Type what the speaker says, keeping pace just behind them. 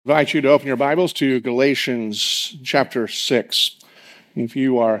I invite you to open your Bibles to Galatians chapter 6. If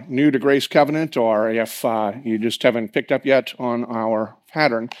you are new to Grace Covenant, or if you just haven't picked up yet on our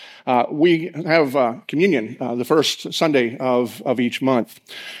pattern, we have communion the first Sunday of each month,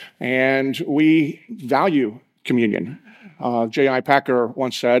 and we value communion. J.I. Packer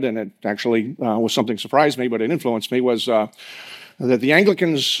once said, and it actually was something that surprised me, but it influenced me, was that the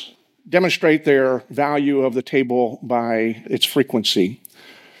Anglicans demonstrate their value of the table by its frequency,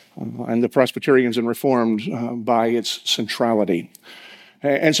 and the Presbyterians and Reformed by its centrality.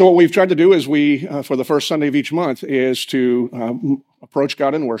 And so what we've tried to do is for the first Sunday of each month, is to approach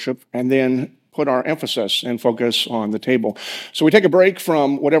God in worship and then put our emphasis and focus on the table. So we take a break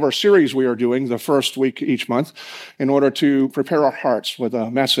from whatever series we are doing the first week each month in order to prepare our hearts with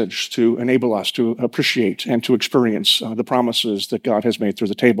a message to enable us to appreciate and to experience the promises that God has made through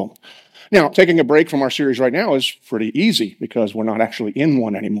the table. Now, taking a break from our series right now is pretty easy because we're not actually in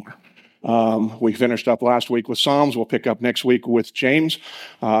one anymore. We finished up last week with Psalms. We'll pick up next week with James.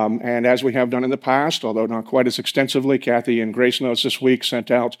 And as we have done in the past, although not quite as extensively, Kathy and Grace Notes this week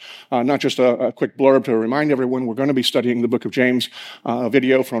sent out not just a quick blurb to remind everyone we're going to be studying the book of James, a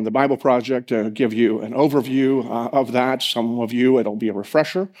video from the Bible Project to give you an overview of that. Some of you, it'll be a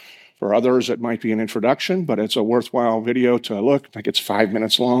refresher. For others, it might be an introduction, but it's a worthwhile video to look. I think it's 5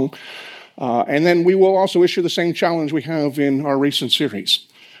 minutes long. And then we will also issue the same challenge we have in our recent series.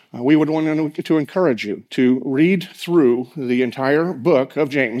 We would want to encourage you to read through the entire book of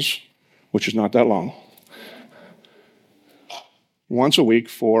James, which is not that long, once a week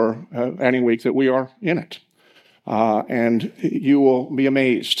for any week that we are in it. And you will be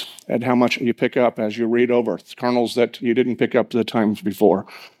amazed at how much you pick up as you read over kernels that you didn't pick up the times before.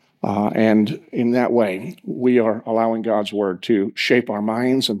 And in that way, we are allowing God's word to shape our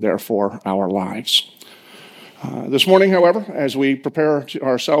minds and therefore our lives. This morning, however, as we prepare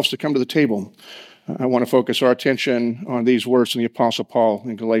ourselves to come to the table, I want to focus our attention on these words from the Apostle Paul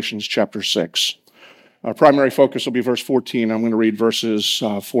in Galatians chapter 6. Our primary focus will be verse 14. I'm going to read verses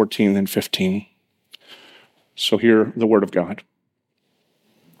 14 and 15. So hear the word of God.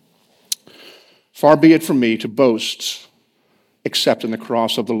 Far be it from me to boast except in the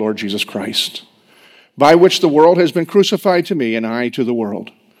cross of the Lord Jesus Christ, by which the world has been crucified to me and I to the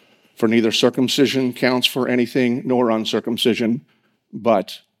world. For neither circumcision counts for anything nor uncircumcision,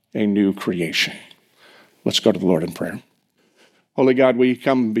 but a new creation. Let's go to the Lord in prayer. Holy God, we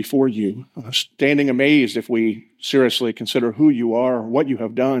come before you, standing amazed if we seriously consider who you are, what you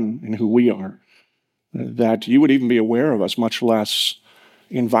have done, and who we are, that you would even be aware of us, much less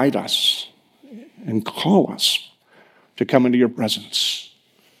invite us and call us to come into your presence.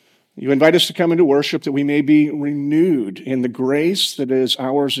 You invite us to come into worship that we may be renewed in the grace that is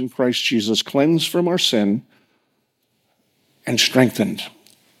ours in Christ Jesus, cleansed from our sin, and strengthened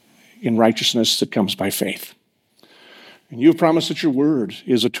in righteousness that comes by faith. And you have promised that your word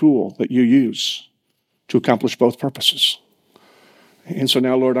is a tool that you use to accomplish both purposes. And so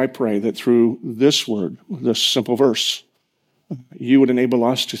now, Lord, I pray that through this word, this simple verse, you would enable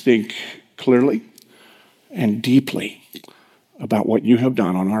us to think clearly and deeply about what you have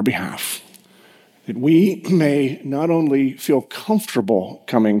done on our behalf, that we may not only feel comfortable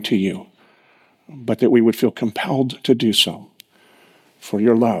coming to you, but that we would feel compelled to do so, for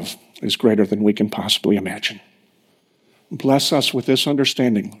your love is greater than we can possibly imagine. Bless us with this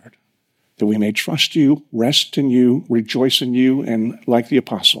understanding, Lord, that we may trust you, rest in you, rejoice in you, and like the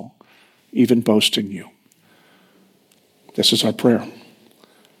apostle, even boast in you. This is our prayer.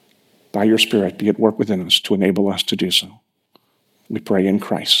 By your Spirit, be at work within us to enable us to do so. We pray in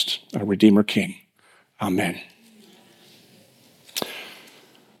Christ, our Redeemer King. Amen.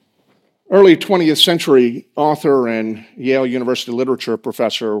 Early 20th century author and Yale University literature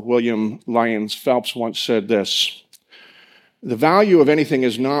professor William Lyons Phelps once said this: "The value of anything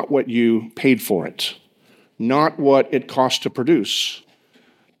is not what you paid for it, not what it cost to produce,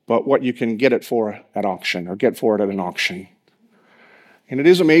 but what you can get it for at auction, or get for it at an auction." And it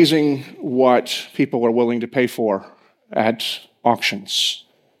is amazing what people are willing to pay for at auctions.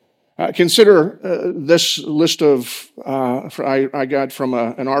 Consider this list of, I got from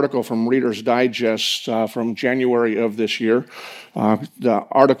an article from Reader's Digest from January of this year. The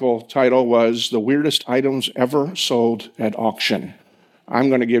article title was "The Weirdest Items Ever Sold at Auction." I'm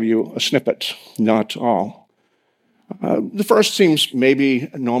going to give you a snippet, not all. The first seems maybe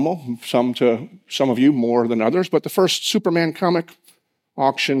normal, to some of you more than others, but the first Superman comic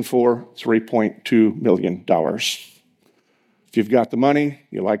auctioned for $3.2 million. If you've got the money,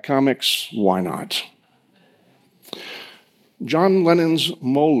 you like comics, why not? John Lennon's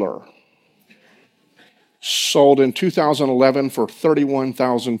Molar sold in 2011 for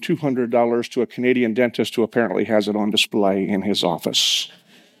 $31,200 to a Canadian dentist who apparently has it on display in his office.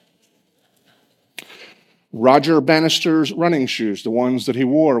 Roger Bannister's running shoes, the ones that he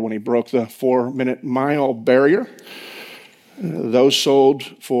wore when he broke the 4-minute mile barrier, those sold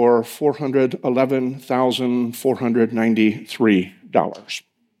for $411,493.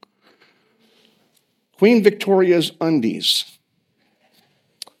 Queen Victoria's undies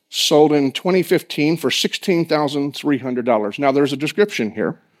sold in 2015 for $16,300. Now, there's a description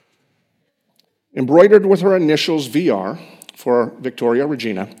here. Embroidered with her initials VR for Victoria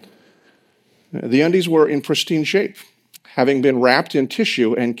Regina, the undies were in pristine shape, having been wrapped in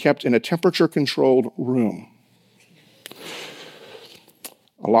tissue and kept in a temperature-controlled room.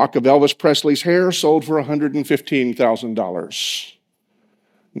 A lock of Elvis Presley's hair sold for $115,000.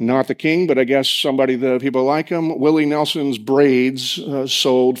 Not the king, but I guess somebody that people like him. Willie Nelson's braids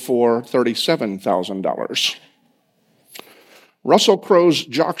sold for $37,000. Russell Crowe's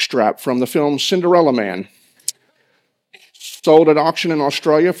jockstrap from the film Cinderella Man sold at auction in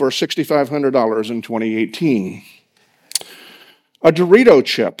Australia for $6,500 in 2018. A Dorito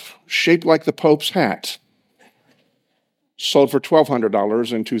chip shaped like the Pope's hat sold for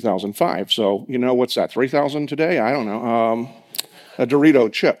 $1,200 in 2005. So, what's that, $3,000 today? I don't know. A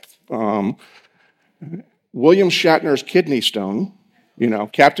Dorito chip. William Shatner's kidney stone,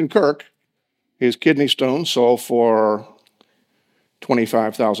 Captain Kirk, his kidney stone sold for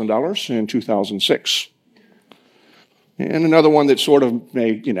 $25,000 in 2006. And another one that sort of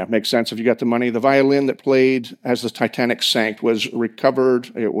makes sense if you got the money. The violin that played as the Titanic sank was recovered,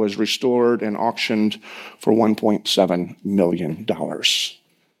 it was restored and auctioned for $1.7 million.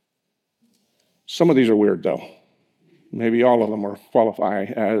 Some of these are weird, though. Maybe all of them will qualify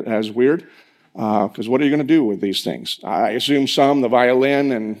as weird, because what are you going to do with these things? I assume some, the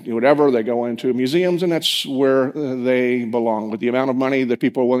violin and whatever, they go into museums, and that's where they belong. With the amount of money that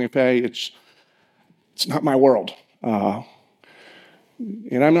people are willing to pay, it's not my world. And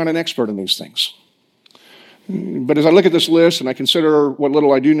I'm not an expert in these things. But as I look at this list and I consider what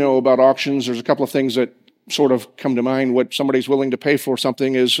little I do know about auctions, there's a couple of things that sort of come to mind. What somebody's willing to pay for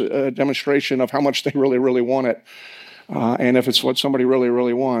something is a demonstration of how much they really, really want it. And if it's what somebody really,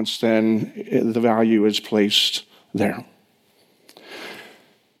 really wants, then the value is placed there.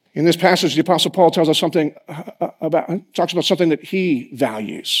 In this passage, the Apostle Paul tells us talks about something that he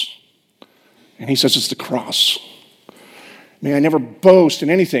values. And he says it's the cross. May I never boast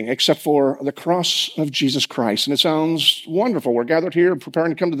in anything except for the cross of Jesus Christ. And it sounds wonderful. We're gathered here preparing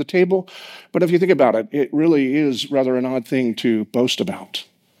to come to the table. But if you think about it, it really is rather an odd thing to boast about.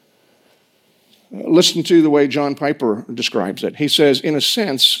 Listen to the way John Piper describes it. He says, in a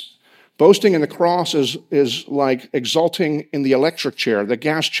sense, boasting in the cross is like exulting in the electric chair, the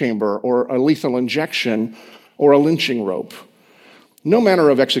gas chamber, or a lethal injection, or a lynching rope. No manner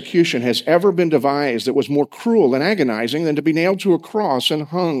of execution has ever been devised that was more cruel and agonizing than to be nailed to a cross and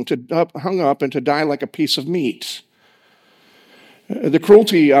hung up and to die like a piece of meat. The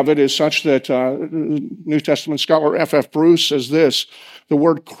cruelty of it is such that New Testament scholar F.F. Bruce says this: the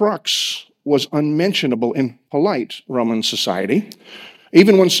word crux was unmentionable in polite Roman society.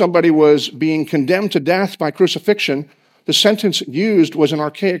 Even when somebody was being condemned to death by crucifixion, the sentence used was an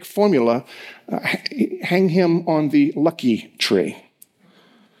archaic formula: hang him on the lucky tree.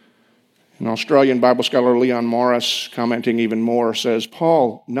 An Australian Bible scholar, Leon Morris, commenting even more, says,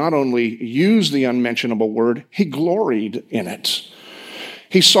 Paul not only used the unmentionable word, he gloried in it.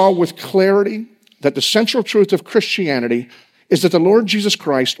 He saw with clarity that the central truth of Christianity is that the Lord Jesus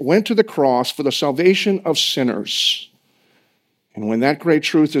Christ went to the cross for the salvation of sinners. And when that great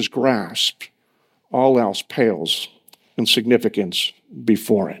truth is grasped, all else pales in significance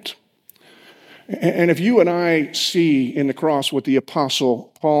before it. And if you and I see in the cross what the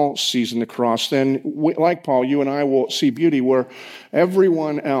Apostle Paul sees in the cross, then like Paul, you and I will see beauty where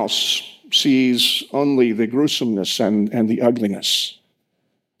everyone else sees only the gruesomeness and the ugliness.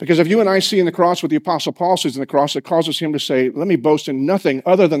 Because if you and I see in the cross what the Apostle Paul sees in the cross, it causes him to say, let me boast in nothing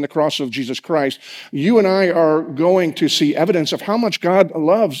other than the cross of Jesus Christ. You and I are going to see evidence of how much God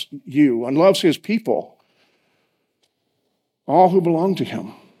loves you and loves his people, all who belong to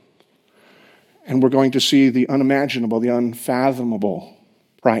him. And we're going to see the unimaginable, the unfathomable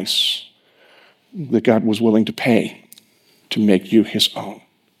price that God was willing to pay to make you his own.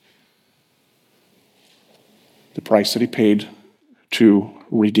 The price that he paid to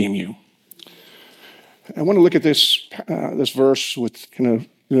redeem you. I want to look at this verse with kind of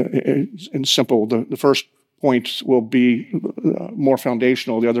in simple. The first point will be more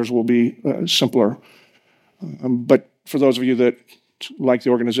foundational. The others will be simpler. But for those of you that like the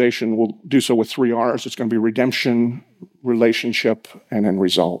organization, we'll do so with 3 R's. It's going to be redemption, relationship, and then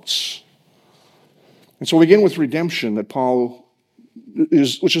results. And so we begin with redemption,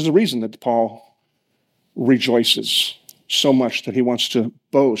 which is the reason that Paul rejoices so much that he wants to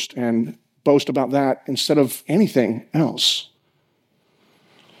boast about that instead of anything else.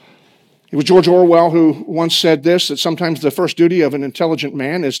 It was George Orwell who once said this, that sometimes the first duty of an intelligent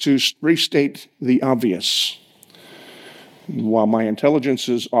man is to restate the obvious. While my intelligence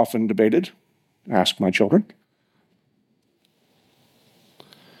is often debated, ask my children,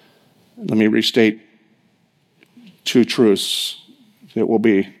 let me restate 2 truths that will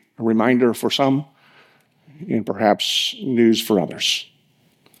be a reminder for some and perhaps news for others.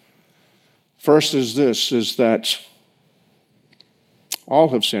 First is this, is that all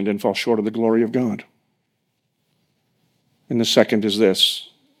have sinned and fall short of the glory of God. And the second is this,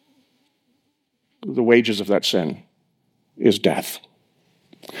 the wages of that sin is death.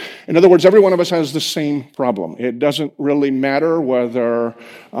 In other words, every one of us has the same problem. It doesn't really matter whether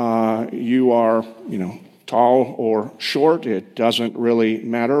you are, tall or short. It doesn't really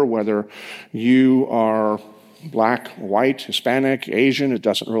matter whether you are black, white, Hispanic, Asian. It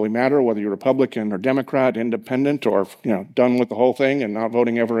doesn't really matter whether you're Republican or Democrat, independent, or done with the whole thing and not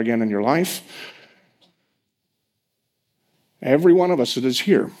voting ever again in your life. Every one of us that is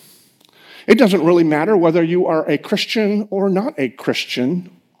here. It doesn't really matter whether you are a Christian or not a Christian.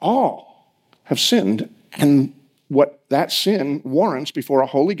 All have sinned, and what that sin warrants before a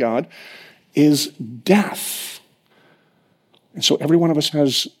holy God is death. And so every one of us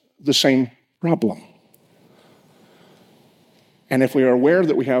has the same problem. And if we are aware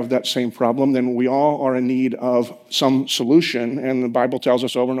that we have that same problem, then we all are in need of some solution. And the Bible tells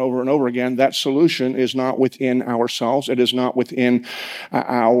us over and over and over again, that solution is not within ourselves. It is not within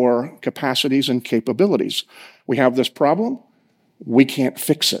our capacities and capabilities. We have this problem. We can't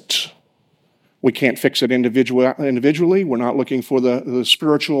fix it. We can't fix it individually. We're not looking for the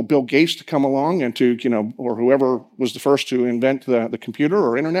spiritual Bill Gates to come along and to, or whoever was the first to invent the computer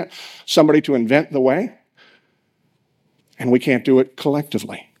or internet, somebody to invent the way. And we can't do it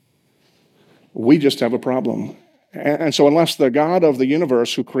collectively. We just have a problem. And so unless the God of the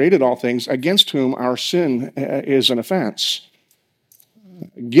universe who created all things, against whom our sin is an offense,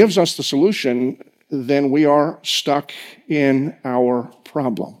 gives us the solution, then we are stuck in our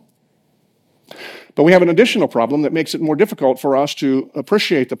problem. But we have an additional problem that makes it more difficult for us to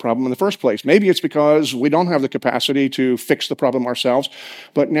appreciate the problem in the first place. Maybe it's because we don't have the capacity to fix the problem ourselves,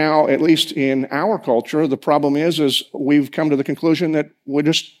 but now, at least in our culture, the problem is we've come to the conclusion that we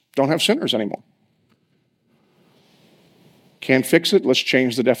just don't have sinners anymore. Can't fix it? Let's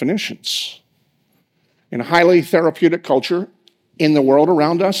change the definitions. In a highly therapeutic culture, in the world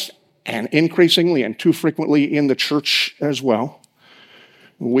around us, and increasingly and too frequently in the church as well,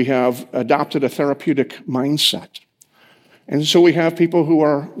 we have adopted a therapeutic mindset. And so we have people who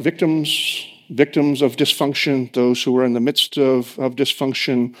are victims of dysfunction, those who are in the midst of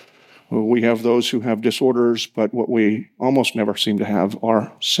dysfunction. We have those who have disorders, but what we almost never seem to have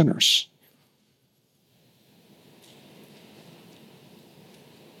are sinners.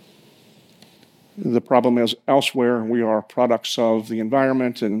 The problem is elsewhere, we are products of the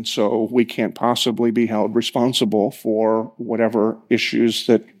environment, and so we can't possibly be held responsible for whatever issues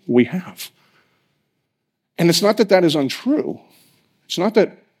that we have. And it's not that that is untrue. It's not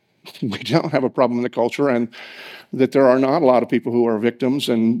that we don't have a problem in the culture and that there are not a lot of people who are victims,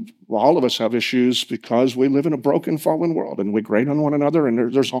 and all of us have issues because we live in a broken, fallen world, and we grate on one another,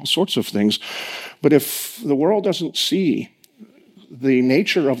 and there's all sorts of things. But if the world doesn't see the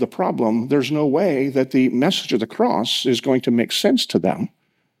nature of the problem, there's no way that the message of the cross is going to make sense to them.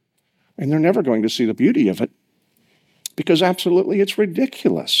 And they're never going to see the beauty of it because absolutely it's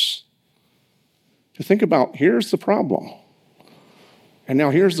ridiculous to think about, here's the problem. And now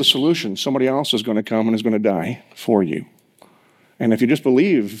here's the solution. Somebody else is going to come and is going to die for you. And if you just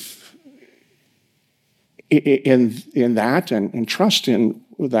believe in that and trust in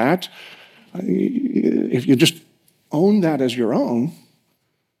that, if you just own that as your own,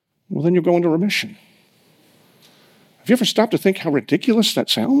 well, then you'll go into remission. Have you ever stopped to think how ridiculous that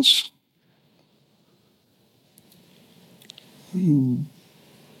sounds? But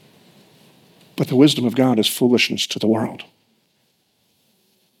the wisdom of God is foolishness to the world.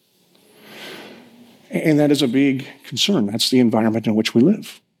 And that is a big concern. That's the environment in which we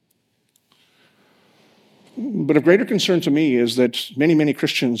live. But of greater concern to me is that many, many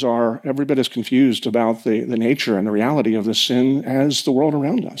Christians are every bit as confused about the nature and the reality of the sin as the world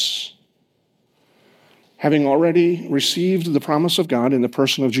around us. Having already received the promise of God in the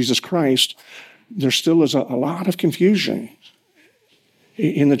person of Jesus Christ, there still is a lot of confusion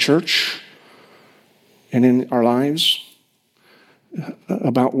in the church and in our lives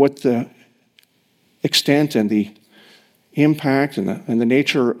about what the extent and the impact and the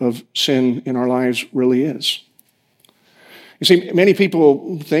nature of sin in our lives really is. You see, many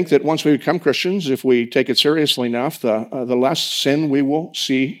people think that once we become Christians, if we take it seriously enough, the less sin we will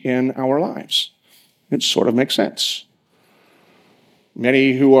see in our lives. It sort of makes sense.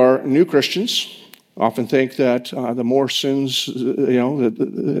 Many who are new Christians often think that the more sins, that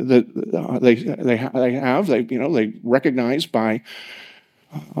they have, they recognize by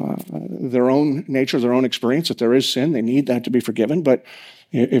their own nature, their own experience, that there is sin. They need that to be forgiven. But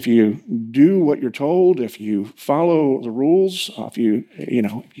if you do what you're told, if you follow the rules, if you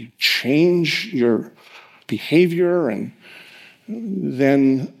change your behavior, and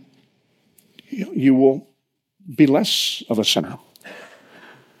then you will be less of a sinner.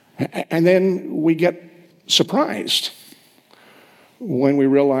 And then we get surprised when we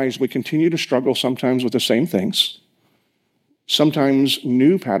realize we continue to struggle sometimes with the same things. Sometimes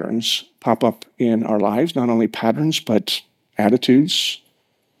new patterns pop up in our lives, not only patterns, but attitudes,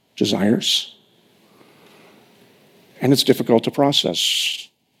 desires. And it's difficult to process.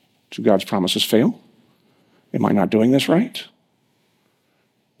 Do God's promises fail? Am I not doing this right?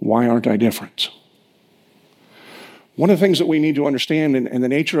 Why aren't I different? One of the things that we need to understand in the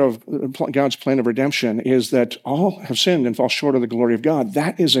nature of God's plan of redemption is that all have sinned and fall short of the glory of God.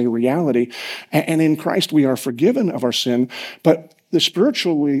 That is a reality. And in Christ, we are forgiven of our sin. But the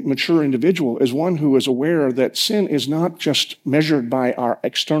spiritually mature individual is one who is aware that sin is not just measured by our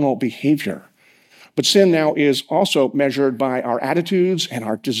external behavior, but sin now is also measured by our attitudes and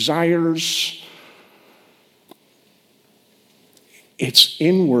our desires. It's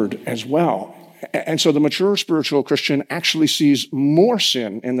inward as well. And so the mature spiritual Christian actually sees more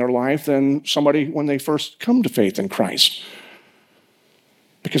sin in their life than somebody when they first come to faith in Christ,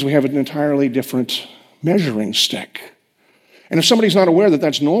 because we have an entirely different measuring stick. And if somebody's not aware that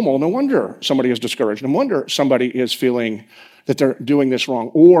that's normal, no wonder somebody is discouraged. No wonder somebody is feeling that they're doing this wrong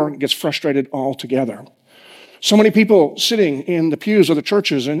or gets frustrated altogether. So many people sitting in the pews of the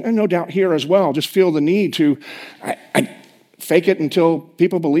churches, and no doubt here as well, just feel the need to fake it until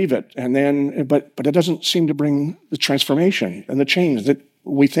people believe it, and then, but it doesn't seem to bring the transformation and the change that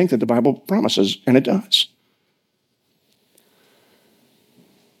we think that the Bible promises, and it does.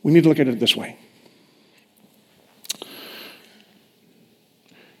 We need to look at it this way.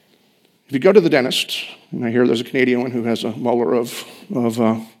 If you go to the dentist, and I hear there's a Canadian one who has a molar of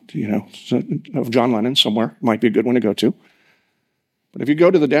John Lennon somewhere, might be a good one to go to. But if you go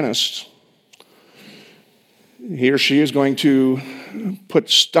to the dentist, he or she is going to put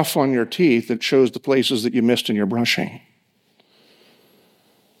stuff on your teeth that shows the places that you missed in your brushing.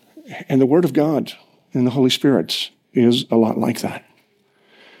 And the Word of God and the Holy Spirit is a lot like that.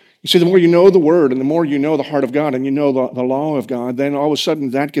 You see, the more you know the Word and the more you know the heart of God and you know the law of God, then all of a sudden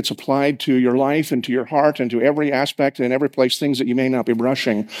that gets applied to your life and to your heart and to every aspect and every place, things that you may not be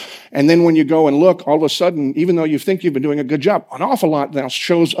brushing. And then when you go and look, all of a sudden, even though you think you've been doing a good job, an awful lot now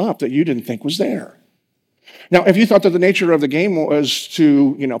shows up that you didn't think was there. Now, if you thought that the nature of the game was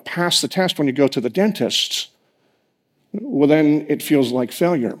to, pass the test when you go to the dentist, well, then it feels like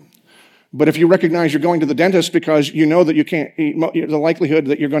failure. But if you recognize you're going to the dentist because you know that you can't eat, the likelihood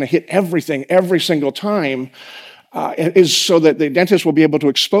that you're going to hit everything every single time is so that the dentist will be able to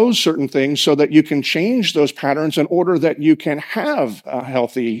expose certain things so that you can change those patterns in order that you can have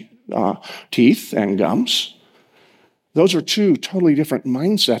healthy teeth and gums. Those are two totally different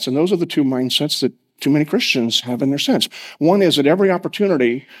mindsets, and those are the two mindsets that too many Christians have in their sense. One is that every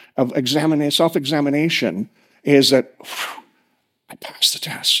opportunity of self-examination is that I passed the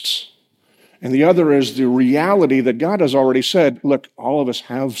tests. And the other is the reality that God has already said, look, all of us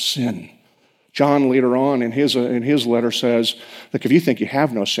have sin. John later on in his letter says, look, if you think you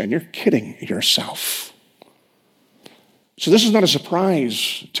have no sin, you're kidding yourself. So this is not a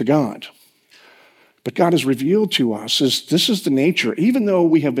surprise to God. But God has revealed to us this is the nature. Even though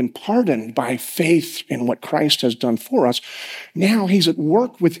we have been pardoned by faith in what Christ has done for us, now he's at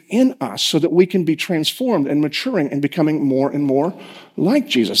work within us so that we can be transformed and maturing and becoming more and more like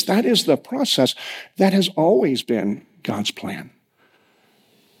Jesus. That is the process. That has always been God's plan.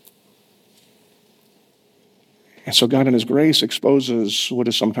 And so God in his grace exposes what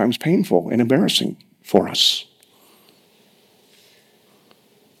is sometimes painful and embarrassing for us.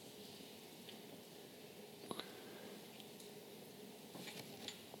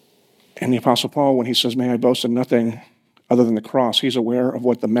 And the Apostle Paul, when he says, may I boast in nothing other than the cross, he's aware of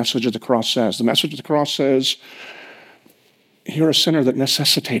what the message of the cross says. The message of the cross says, you're a sinner that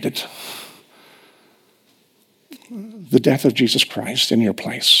necessitated the death of Jesus Christ in your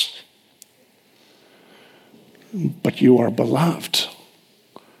place. But you are beloved,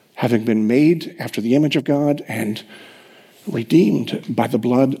 having been made after the image of God and redeemed by the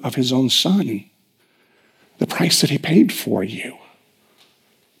blood of his own Son, the price that he paid for you.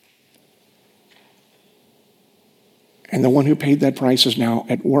 And the one who paid that price is now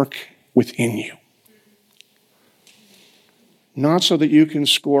at work within you. Not so that you can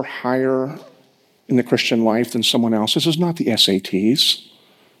score higher in the Christian life than someone else. This is not the SATs,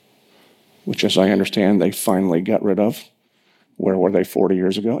 which, as I understand, they finally got rid of. Where were they 40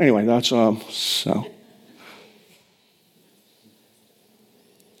 years ago? Anyway, that's so.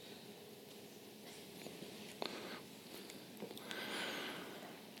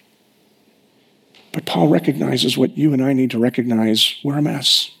 But Paul recognizes what you and I need to recognize. We're a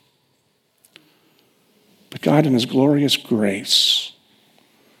mess. But God, in his glorious grace,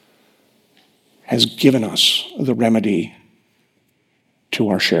 has given us the remedy to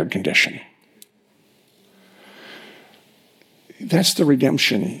our shared condition. That's the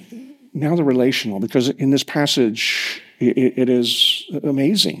redemption. Now the relational, because in this passage, it is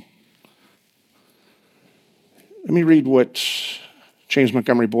amazing. Let me read what James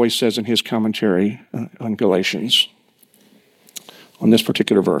Montgomery Boyce says in his commentary on Galatians on this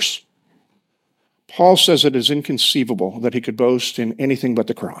particular verse. Paul says it is inconceivable that he could boast in anything but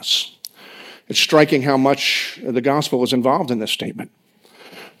the cross. It's striking how much the gospel is involved in this statement.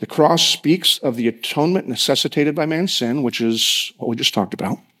 The cross speaks of the atonement necessitated by man's sin, which is what we just talked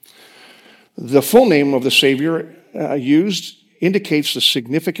about. The full name of the Savior used indicates the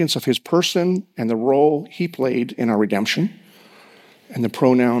significance of his person and the role he played in our redemption. And the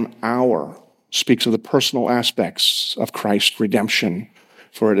pronoun our speaks of the personal aspects of Christ's redemption,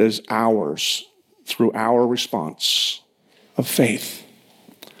 for it is ours through our response of faith.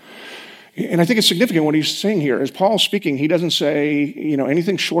 And I think it's significant what he's saying here. As Paul's speaking, he doesn't say,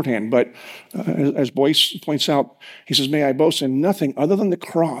 anything shorthand, but as Boyce points out, he says, may I boast in nothing other than the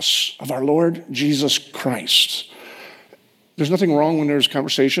cross of our Lord Jesus Christ. There's nothing wrong when there's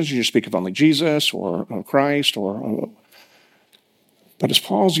conversations, you speak of only Jesus or Christ but as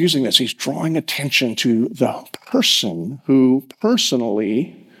Paul's using this, he's drawing attention to the person who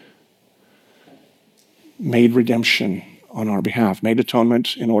personally made redemption on our behalf, made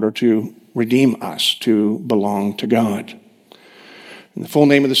atonement in order to redeem us, to belong to God. And the full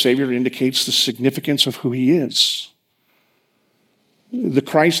name of the Savior indicates the significance of who he is. The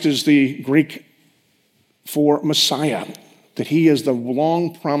Christ is the Greek for Messiah, that he is the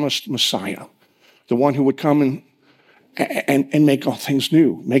long-promised Messiah, the one who would come and make all things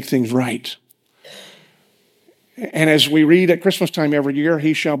new, make things right. And as we read at Christmas time every year,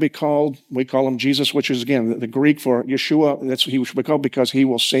 he shall be called, we call him Jesus, which is, again, the Greek for Yeshua. That's what he should be called because he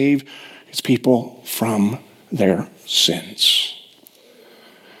will save his people from their sins.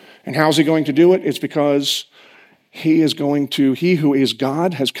 And how is he going to do it? It's because he who is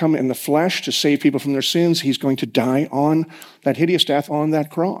God has come in the flesh to save people from their sins. He's going to die on that hideous death on that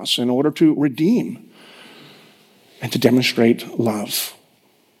cross in order to redeem and to demonstrate love.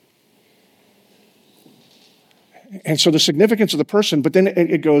 And so the significance of the person, but then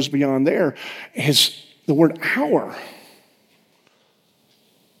it goes beyond there, is the word our.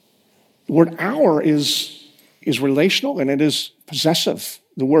 The word our is relational and it is possessive.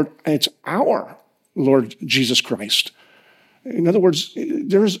 It's our Lord Jesus Christ. In other words,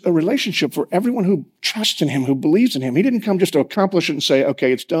 there's a relationship for everyone who trusts in him, who believes in him. He didn't come just to accomplish it and say,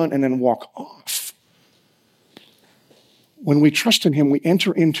 okay, it's done, and then walk off. When we trust in him, we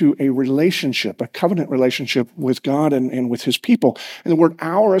enter into a relationship, a covenant relationship with God and with his people. And the word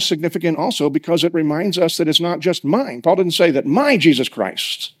our is significant also because it reminds us that it's not just mine. Paul didn't say that my Jesus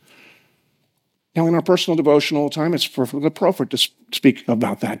Christ. Now, in our personal devotional time, it's perfectly appropriate to speak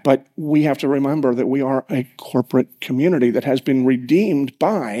about that. But we have to remember that we are a corporate community that has been redeemed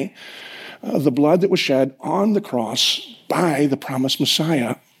by the blood that was shed on the cross by the promised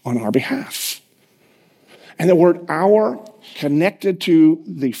Messiah on our behalf. And the word our, connected to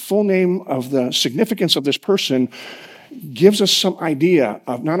the full name of the significance of this person, gives us some idea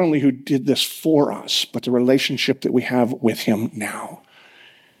of not only who did this for us, but the relationship that we have with him now.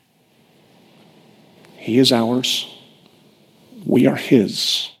 He is ours. We are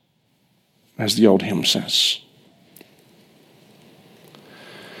his, as the old hymn says.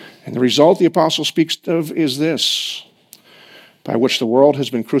 And the result the apostle speaks of is this: by which the world has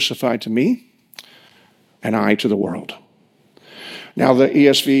been crucified to me, and I to the world. Now, the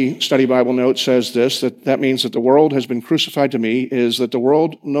ESV Study Bible note says this, that means that the world has been crucified to me, is that the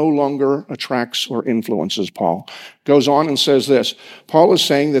world no longer attracts or influences Paul. Goes on and says this. Paul is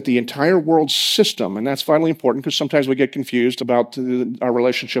saying that the entire world system, and that's vitally important because sometimes we get confused about our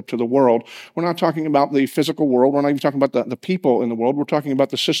relationship to the world. We're not talking about the physical world. We're not even talking about the people in the world. We're talking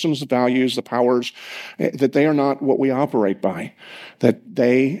about the systems, the values, the powers, that they are not what we operate by, that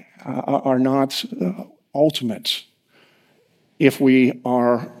they are not ultimate if we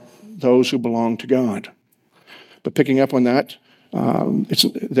are those who belong to God. But picking up on that, it's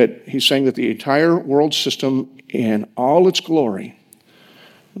that he's saying that the entire world system in all its glory,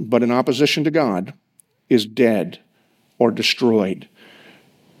 but in opposition to God, is dead or destroyed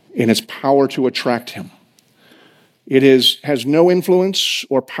in its power to attract him. It has no influence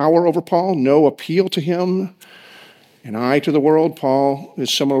or power over Paul, no appeal to him. An eye to the world, Paul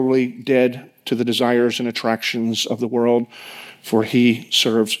is similarly dead to the desires and attractions of the world, for he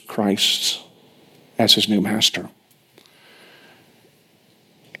serves Christ as his new master.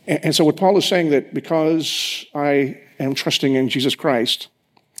 And so what Paul is saying, that because I am trusting in Jesus Christ,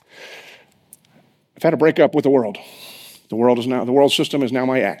 I've had to break up with the world. The world system is now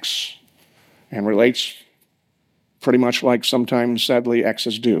my ex, and relates pretty much like sometimes, sadly,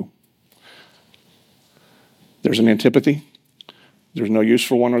 exes do. There's an antipathy. There's no use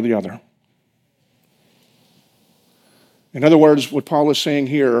for one or the other. In other words, what Paul is saying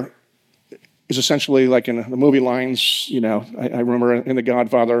here is essentially like in the movie lines. I remember in The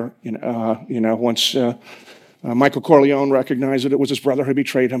Godfather, once Michael Corleone recognized that it was his brother who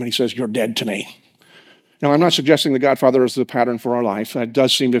betrayed him, and he says, "You're dead to me." Now, I'm not suggesting The Godfather is the pattern for our life. That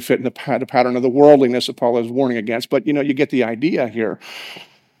does seem to fit in the pattern of the worldliness that Paul is warning against, but you get the idea here.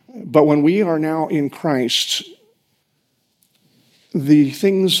 But when we are now in Christ, the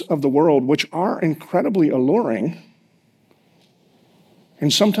things of the world, which are incredibly alluring,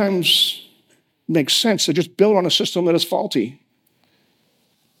 and sometimes makes sense to just build on a system that is faulty.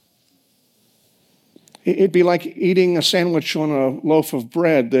 It'd be like eating a sandwich on a loaf of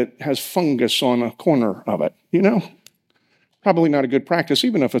bread that has fungus on a corner of it, Probably not a good practice,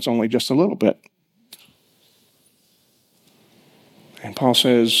 even if it's only just a little bit. And Paul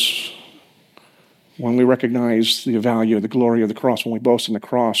says, when we recognize the value, the glory of the cross, when we boast in the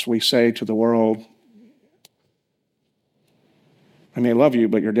cross, we say to the world, I may love you,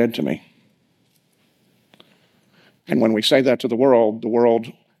 but you're dead to me. And when we say that to the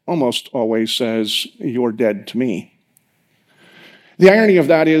world almost always says, you're dead to me. The irony of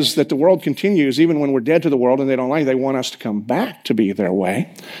that is that the world continues, even when we're dead to the world and they don't like it, they want us to come back to be their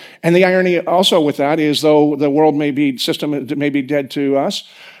way. And the irony also with that is, though the world may be dead to us,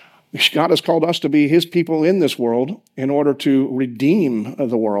 God has called us to be his people in this world in order to redeem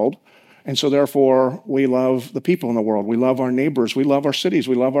the world. And so therefore, we love the people in the world. We love our neighbors. We love our cities.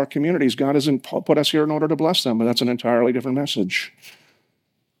 We love our communities. God hasn't put us here in order to bless them, but that's an entirely different message.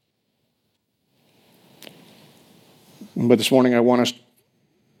 But this morning, I want us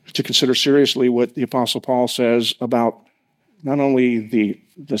to consider seriously what the Apostle Paul says about not only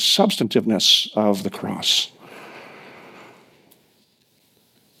the substantiveness of the cross,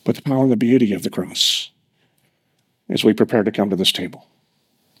 but the power and the beauty of the cross as we prepare to come to this table.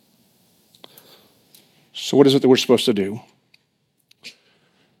 So what is it that we're supposed to do?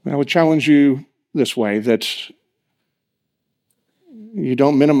 I would challenge you this way, that you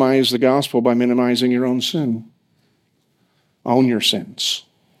don't minimize the gospel by minimizing your own sin. Own your sins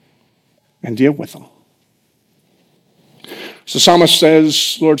and deal with them. So the psalmist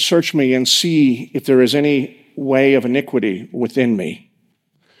says, Lord, search me and see if there is any way of iniquity within me.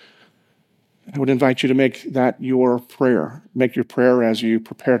 I would invite you to make that your prayer. Make your prayer as you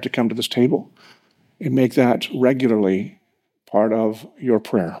prepare to come to this table. And make that regularly part of your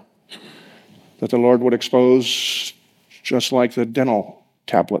prayer. That the Lord would expose, just like the dental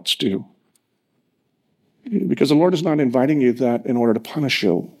tablets do. Because the Lord is not inviting you that in order to punish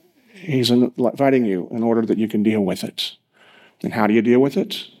you. He's inviting you in order that you can deal with it. And how do you deal with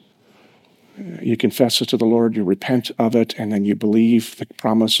it? You confess it to the Lord, you repent of it, and then you believe the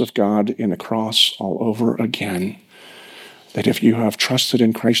promise of God in the cross all over again. That if you have trusted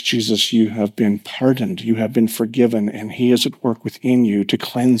in Christ Jesus, you have been pardoned, you have been forgiven, and he is at work within you to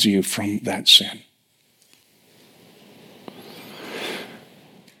cleanse you from that sin.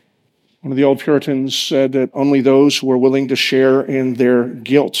 One of the old Puritans said that only those who are willing to share in their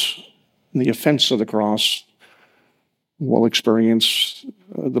guilt and the offense of the cross will experience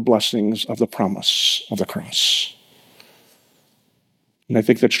the blessings of the promise of the cross. And I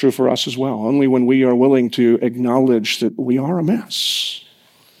think that's true for us as well. Only when we are willing to acknowledge that we are a mess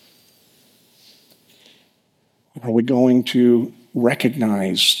are we going to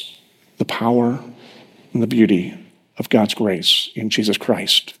recognize the power and the beauty of God's grace in Jesus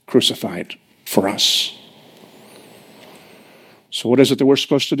Christ, crucified for us. So what is it that we're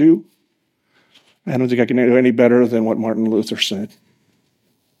supposed to do? I don't think I can do any better than what Martin Luther said.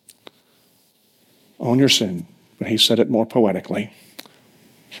 Own your sin, but he said it more poetically.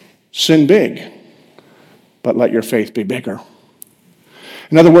 Sin big, but let your faith be bigger.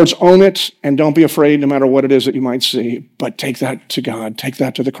 In other words, own it and don't be afraid no matter what it is that you might see, but take that to God, take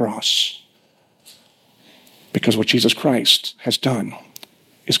that to the cross. Because what Jesus Christ has done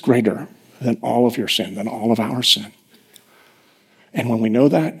is greater than all of your sin, than all of our sin. And when we know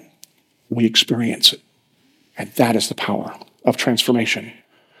that, we experience it. And that is the power of transformation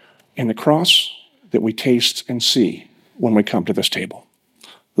in the cross that we taste and see when we come to this table.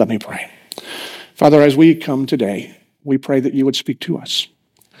 Let me pray. Father, as we come today, we pray that you would speak to us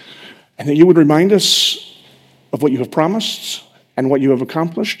and that you would remind us of what you have promised and what you have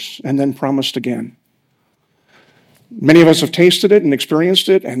accomplished and then promised again. Many of us have tasted it and experienced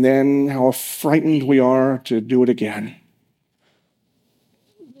it, and then how frightened we are to do it again.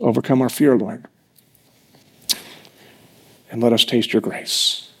 Overcome our fear, Lord, and let us taste your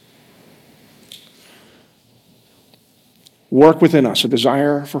grace. Work within us a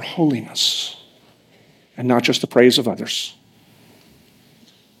desire for holiness and not just the praise of others.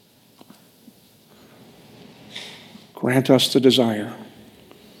 Grant us the desire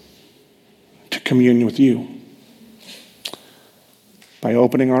to commune with you by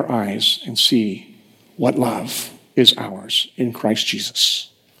opening our eyes and see what love is ours in Christ Jesus.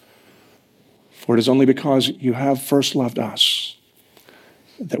 For it is only because you have first loved us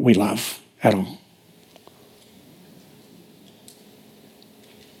that we love at all.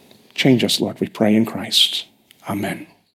 Change us, Lord, we pray in Christ. Amen.